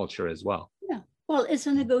their culture as well. Yeah. Well, it's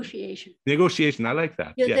a negotiation. Negotiation. I like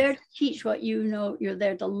that. You're Yes. there to teach what you know. You're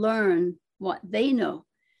there to learn what they know,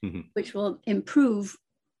 which will improve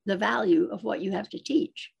the value of what you have to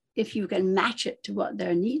teach if you can match it to what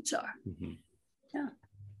their needs are. Yeah.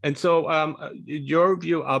 And so your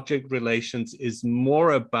view, object relations is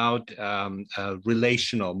more about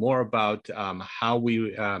relational, more about how we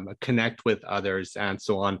connect with others and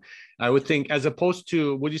so on. I would think, as opposed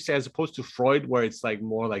to, would you say, as opposed to Freud, where it's like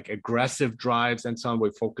more like aggressive drives and so on, we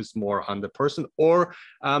focus more on the person? Or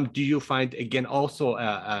do you find, again, also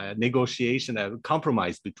a negotiation, a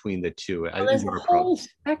compromise between the two? Well, there's a whole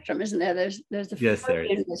spectrum, isn't there? There's the yes, there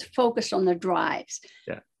is. That's focused on the drives.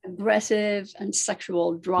 Yeah. Aggressive and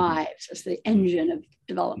sexual drives as the engine of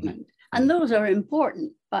development. And those are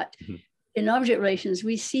important, but in object relations,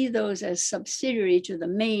 we see those as subsidiary to the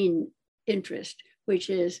main interest, which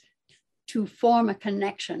is to form a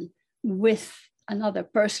connection with another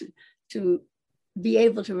person, to be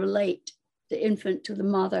able to relate the infant to the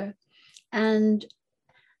mother and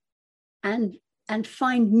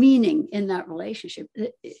find meaning in that relationship.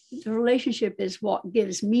 The relationship is what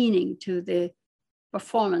gives meaning to the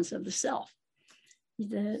performance of the self.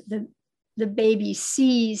 The baby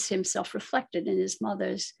sees himself reflected in his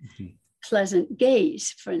mother's pleasant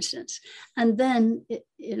gaze, for instance. And then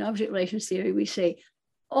in object relations theory, we say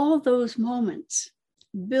all those moments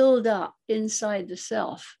build up inside the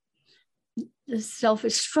self. The self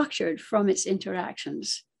is structured from its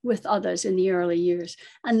interactions with others in the early years,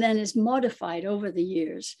 and then is modified over the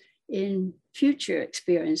years in future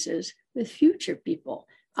experiences with future people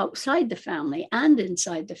outside the family and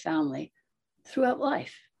inside the family throughout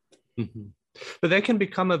life. But that can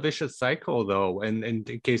become a vicious cycle, though, in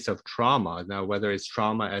the case of trauma. Now, whether it's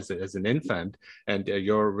trauma as an infant and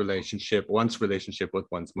your relationship, one's relationship with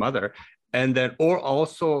one's mother, and then, or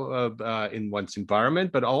also in one's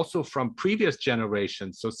environment, but also from previous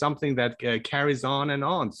generations. So something that carries on and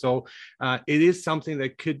on. So it is something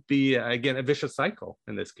that could be, again, a vicious cycle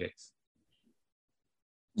in this case.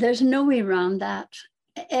 There's no way around that.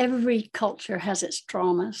 Every culture has its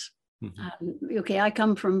traumas. Okay, I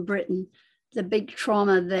come from Britain. The big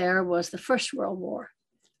trauma there was the First World War,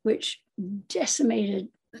 which decimated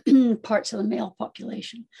parts of the male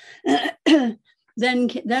population.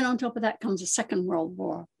 Then on top of that comes the Second World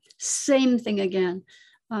War. Same thing again.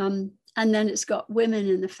 And then it's got women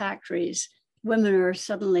in the factories. Women are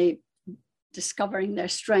suddenly discovering their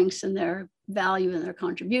strengths and their value and their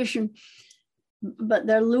contribution, but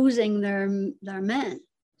they're losing their men.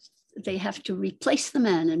 They have to replace the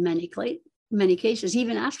men in many cases,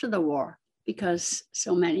 even after the war, because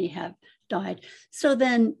so many have died. So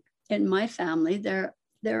then in my family, there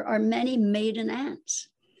are many maiden aunts,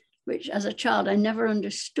 which as a child, I never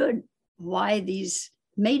understood why these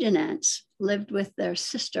maiden aunts lived with their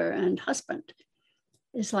sister and husband.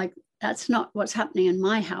 It's like, that's not what's happening in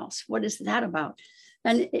my house. What is that about?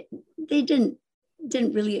 And they didn't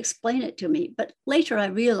really explain it to me. But later I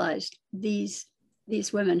realized these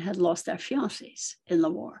women had lost their fiancés in the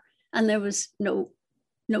war, and there was no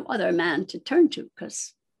other man to turn to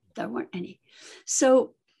because there weren't any.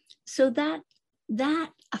 So that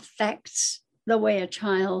affects the way a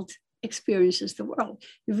child experiences the world.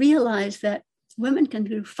 You realize that women can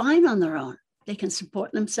do fine on their own. They can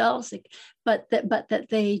support themselves, but that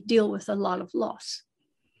they deal with a lot of loss.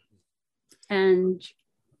 And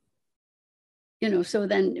so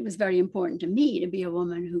then it was very important to me to be a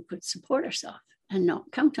woman who could support herself and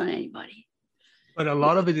not count on anybody. But a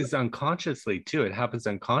lot of it is unconsciously too. It happens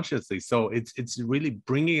unconsciously. So it's really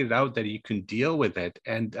bringing it out that you can deal with it.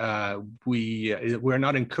 And we're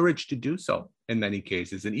not encouraged to do so in many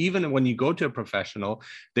cases. And even when you go to a professional,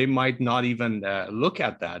 they might not even look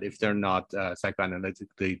at that if they're not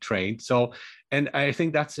psychoanalytically trained. So, and I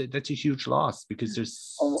think that's a huge loss, because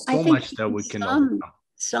there's so much that we can overcome.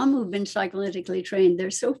 Some who've been psychoanalytically trained,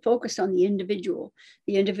 they're so focused on the individual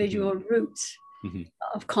roots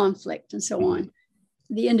of conflict and so on.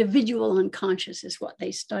 The individual unconscious is what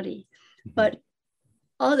they study. But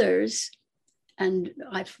others, and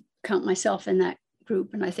I count myself in that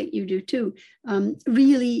group, and I think you do too,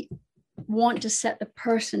 really want to set the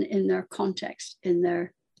person in their context, in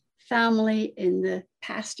their family, in the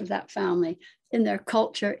past of that family, in their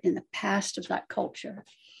culture, in the past of that culture.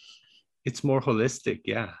 It's more holistic.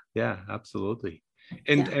 Yeah, absolutely.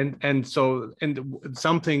 And so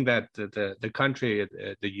something that the country,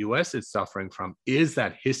 the US, is suffering from is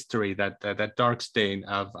that history, that dark stain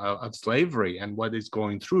of slavery and what is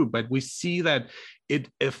going through. But we see that it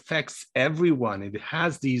affects everyone. It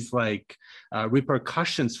has these like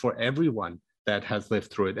repercussions for everyone that has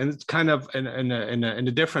lived through it, and it's kind of in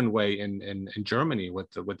a different way in Germany with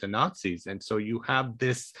the Nazis. And so you have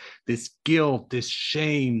this guilt, this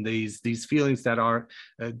shame, these feelings that are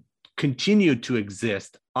continue to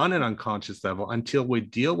exist on an unconscious level until we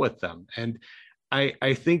deal with them. And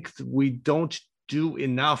I think we don't do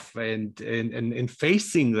enough in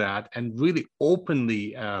facing that and really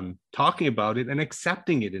openly talking about it and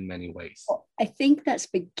accepting it in many ways. I think that's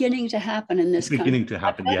beginning to happen in this country. Beginning to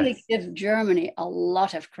happen, yes. I really give Germany a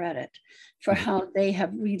lot of credit for how they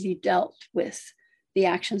have really dealt with the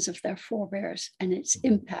actions of their forebears and its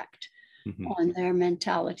impact on their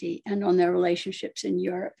mentality and on their relationships in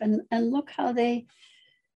Europe. And look how they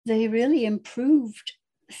really improved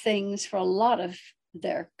things for a lot of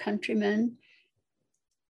their countrymen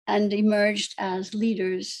and emerged as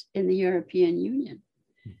leaders in the European Union,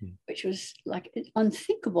 which was like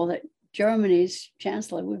unthinkable that Germany's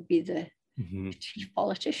chancellor would be the chief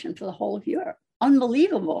politician for the whole of Europe.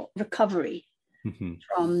 Unbelievable recovery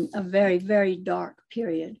from a very, very dark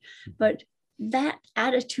period. But that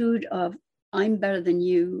attitude of I'm better than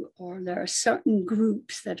you, or there are certain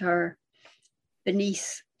groups that are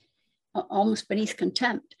almost beneath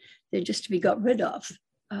contempt, they're just to be got rid of.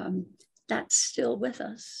 That's still with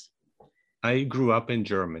us. I grew up in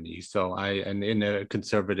Germany, and in a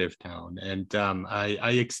conservative town, and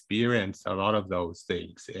I experienced a lot of those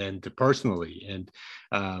things, and personally, and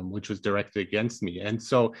which was directed against me, and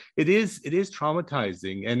so it is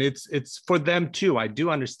traumatizing, and it's for them too. I do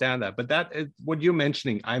understand that, but that is what you're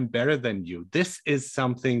mentioning. I'm better than you. This is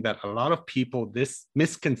something that a lot of people, this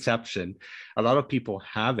misconception, a lot of people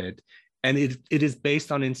have it. And it is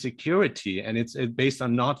based on insecurity, and it's based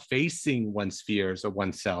on not facing one's fears or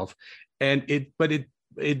oneself. And it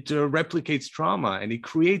replicates trauma, and it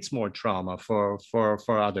creates more trauma for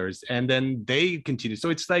others, and then they continue.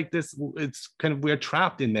 So it's like this. It's kind of, we're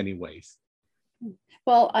trapped in many ways.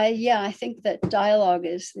 Well, I think that dialogue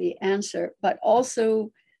is the answer, but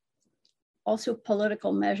also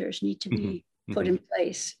political measures need to be put in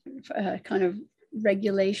place, kind of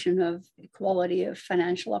regulation of equality of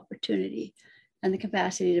financial opportunity and the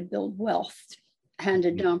capacity to build wealth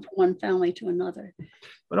handed down from one family to another.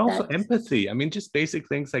 But also empathy. I mean, just basic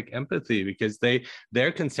things like empathy, because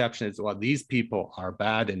their conception is, well, these people are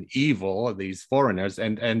bad and evil, these foreigners.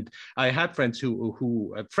 And I had friends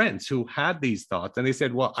who had these thoughts, and they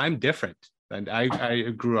said, well, I'm different. And I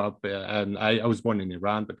grew up, and I was born in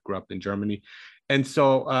Iran, but grew up in Germany. And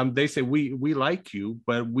so they say, we like you,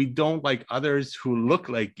 but we don't like others who look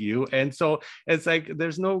like you. And so it's like,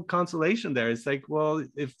 there's no consolation there. It's like, well,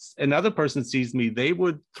 if another person sees me, they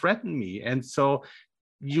would threaten me. And so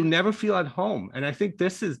you never feel at home. And I think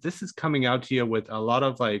this is coming out here with a lot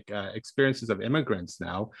of experiences of immigrants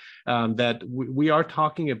now, that we are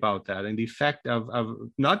talking about that, and the effect of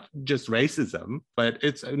not just racism, but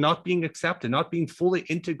it's not being accepted, not being fully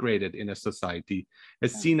integrated in a society.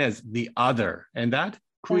 It's seen as the other, and that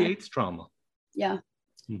creates trauma. Yeah.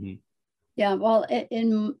 Yeah. Well,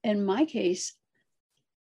 in my case,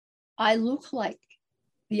 I look like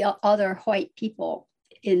the other white people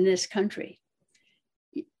in this country.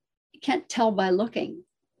 Can't tell by looking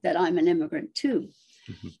that I'm an immigrant too,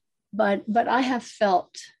 but I have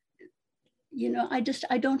felt,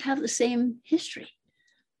 I don't have the same history.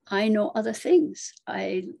 I know other things.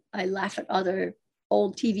 I laugh at other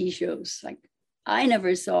old TV shows. Like, I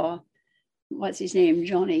never saw, what's his name,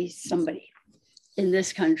 Johnny somebody in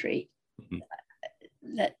this country.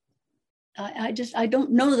 That I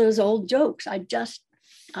don't know those old jokes. I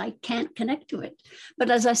can't connect to it. But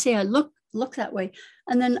as I say, I look that way.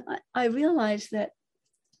 And then I realized that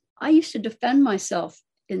I used to defend myself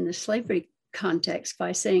in the slavery context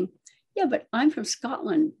by saying, yeah, but I'm from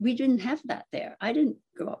Scotland. We didn't have that there. I didn't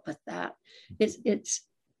grow up with that.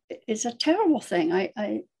 It's a terrible thing.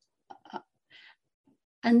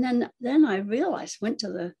 And then I realized, went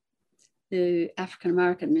to the African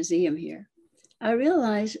American Museum here. I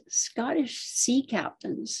realized Scottish sea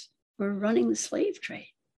captains were running the slave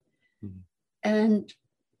trade. Mm-hmm. And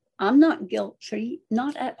I'm not guilt-free,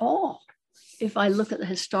 not at all. If I look at the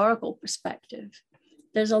historical perspective,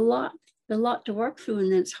 there's a lot to work through,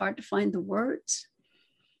 and it's hard to find the words.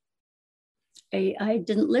 I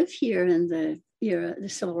didn't live here in the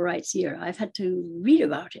civil rights era. I've had to read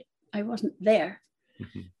about it. I wasn't there,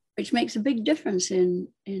 mm-hmm. which makes a big difference in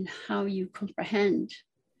how you comprehend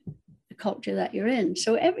the culture that you're in.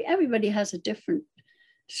 So everybody has a different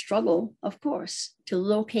struggle, of course, to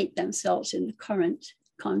locate themselves in the current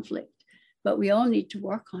conflict, but we all need to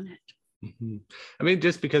work on it. Mm-hmm. I mean,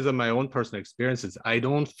 just because of my own personal experiences, I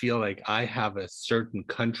don't feel like I have a certain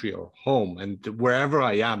country or home, and wherever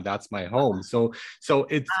I am, that's my home. So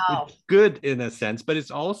it's good in a sense, but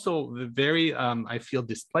it's also very, I feel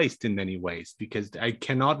displaced in many ways, because I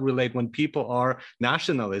cannot relate when people are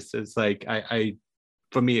nationalists. It's like,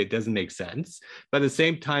 for me, it doesn't make sense. But at the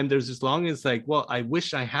same time, there's this longing, it's like, well, I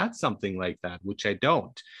wish I had something like that, which I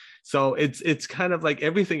don't. So it's kind of like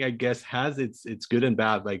everything, I guess, has its good and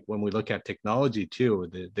bad, like when we look at technology too,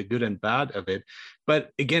 the good and bad of it.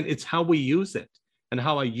 But again, it's how we use it and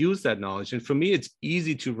how I use that knowledge. And for me, it's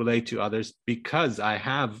easy to relate to others because I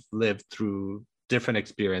have lived through different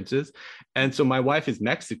experiences. And so my wife is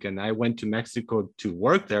Mexican. I went to Mexico to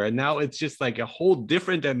work there. And now it's just like a whole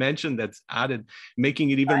different dimension that's added,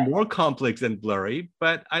 making it even more complex and blurry.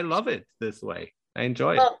 But I love it this way. I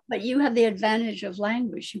enjoy it. But you have the advantage of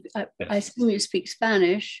language. Yes. I assume you speak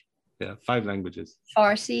Spanish. Yeah, 5 languages.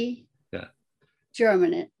 Farsi. Yeah.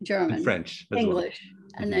 German, and French, English,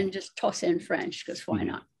 well. And then just toss in French, because why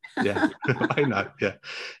not? Yeah, why not?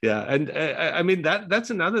 Yeah. And I mean, that's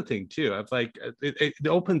another thing too. Of like, it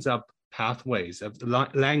opens up pathways of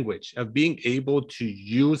language, of being able to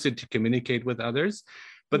use it to communicate with others.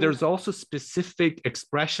 But there's also specific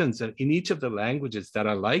expressions in each of the languages that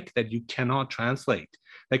I like that you cannot translate.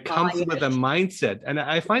 That comes with a mindset. And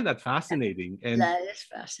I find that fascinating. And that is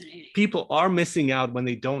fascinating. People are missing out when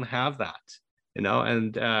they don't have that, you know.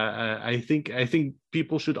 And I think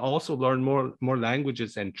people should also learn more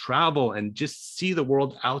languages and travel and just see the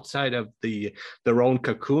world outside of their own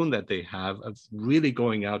cocoon that they have, of really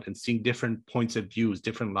going out and seeing different points of views,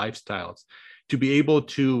 different lifestyles, to be able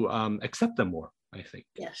to accept them more, I think.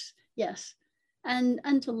 Yes.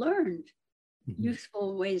 And to learn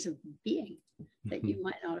useful ways of being that you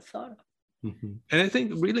might not have thought of. And I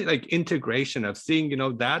think really like integration of seeing, you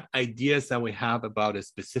know, that ideas that we have about a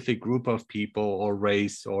specific group of people or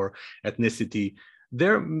race or ethnicity,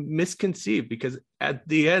 they're misconceived, because at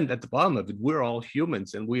the end, at the bottom of it, we're all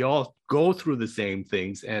humans and we all go through the same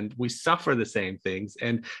things and we suffer the same things.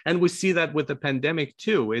 And we see that with the pandemic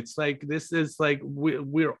too. It's like, this is like,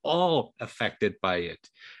 we're all affected by it,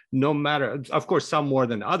 no matter, of course, some more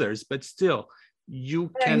than others, but still,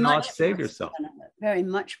 you cannot save yourself. Very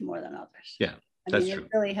much more than others. Yeah, that's true. It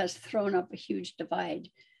really has thrown up a huge divide,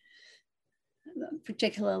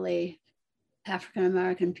 particularly African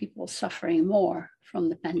American people suffering more from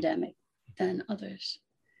the pandemic than others.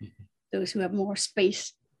 Those who have more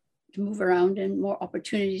space to move around and more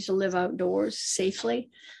opportunities to live outdoors safely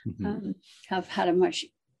have had a much,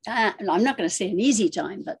 I'm not going to say an easy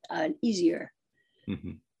time, but an easier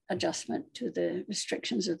adjustment to the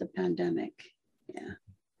restrictions of the pandemic. Yeah.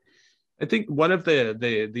 I think one of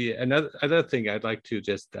another thing I'd like to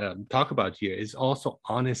just talk about here is also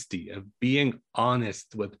honesty, of being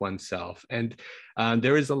honest with oneself. And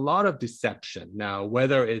there is a lot of deception now,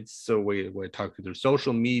 whether it's, so we're talking through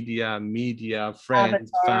social media,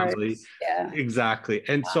 friends, family. Yeah. Exactly.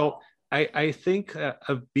 And so I think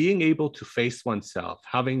of being able to face oneself,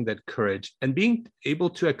 having that courage, and being able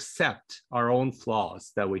to accept our own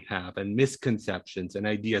flaws that we have and misconceptions and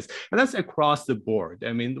ideas. And that's across the board.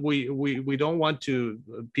 I mean, we don't want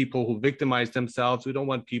people who victimize themselves. We don't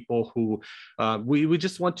want people who, we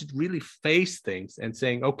just want to really face things and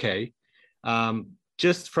saying, okay,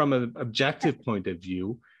 just from an objective point of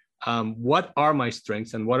view, what are my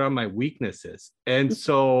strengths and what are my weaknesses? And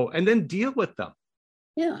then deal with them.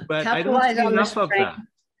 Yeah, but I don't see enough of that.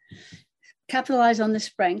 Capitalize on the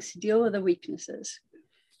strengths, deal with the weaknesses,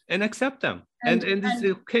 and accept them, and it's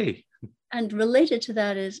okay. And related to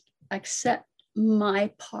that is accept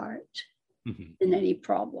my part in any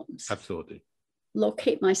problems. Absolutely.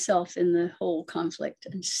 Locate myself in the whole conflict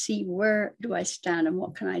and see, where do I stand and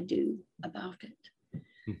what can I do about it?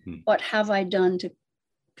 What have I done to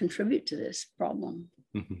contribute to this problem?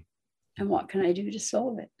 and what can I do to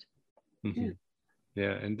solve it? Mm-hmm.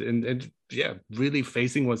 Yeah, and yeah, really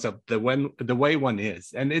facing oneself the way one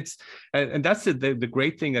is, and that's the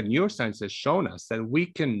great thing that neuroscience has shown us, that we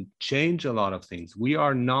can change a lot of things. We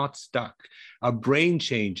are not stuck. Our brain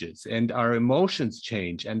changes and our emotions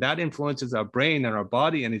change, and that influences our brain and our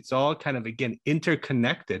body, and it's all kind of, again,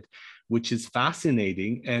 interconnected, which is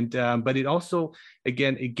fascinating. And but it also,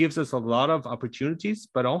 again, it gives us a lot of opportunities,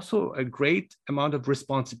 but also a great amount of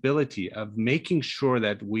responsibility of making sure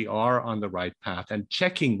that we are on the right path and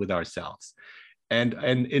checking with ourselves. And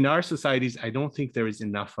in our societies, I don't think there is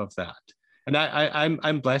enough of that. And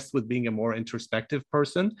I'm blessed with being a more introspective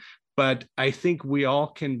person, but I think we all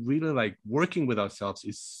can really, like, working with ourselves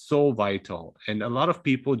is so vital. And a lot of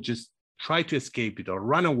people just try to escape it or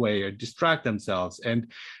run away or distract themselves,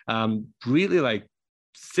 and really, like,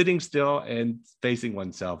 sitting still and facing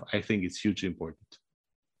oneself, I think is hugely important.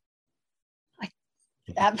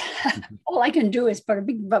 All I can do is put a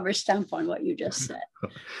big rubber stamp on what you just said.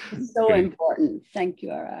 It's so important. Thank you,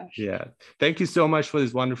 Arash. Yeah, thank you so much for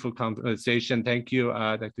this wonderful conversation. Thank you,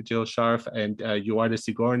 Dr. Jill Scharf, and you are the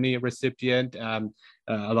Sigourney recipient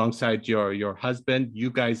alongside your husband. You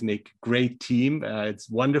guys make a great team. It's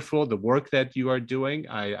wonderful, the work that you are doing.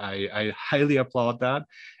 I highly applaud that.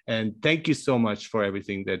 And thank you so much for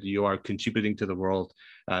everything that you are contributing to the world.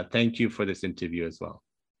 Thank you for this interview as well.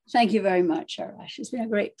 Thank you very much, Arash. It's been a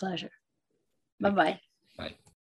great pleasure. Bye-bye.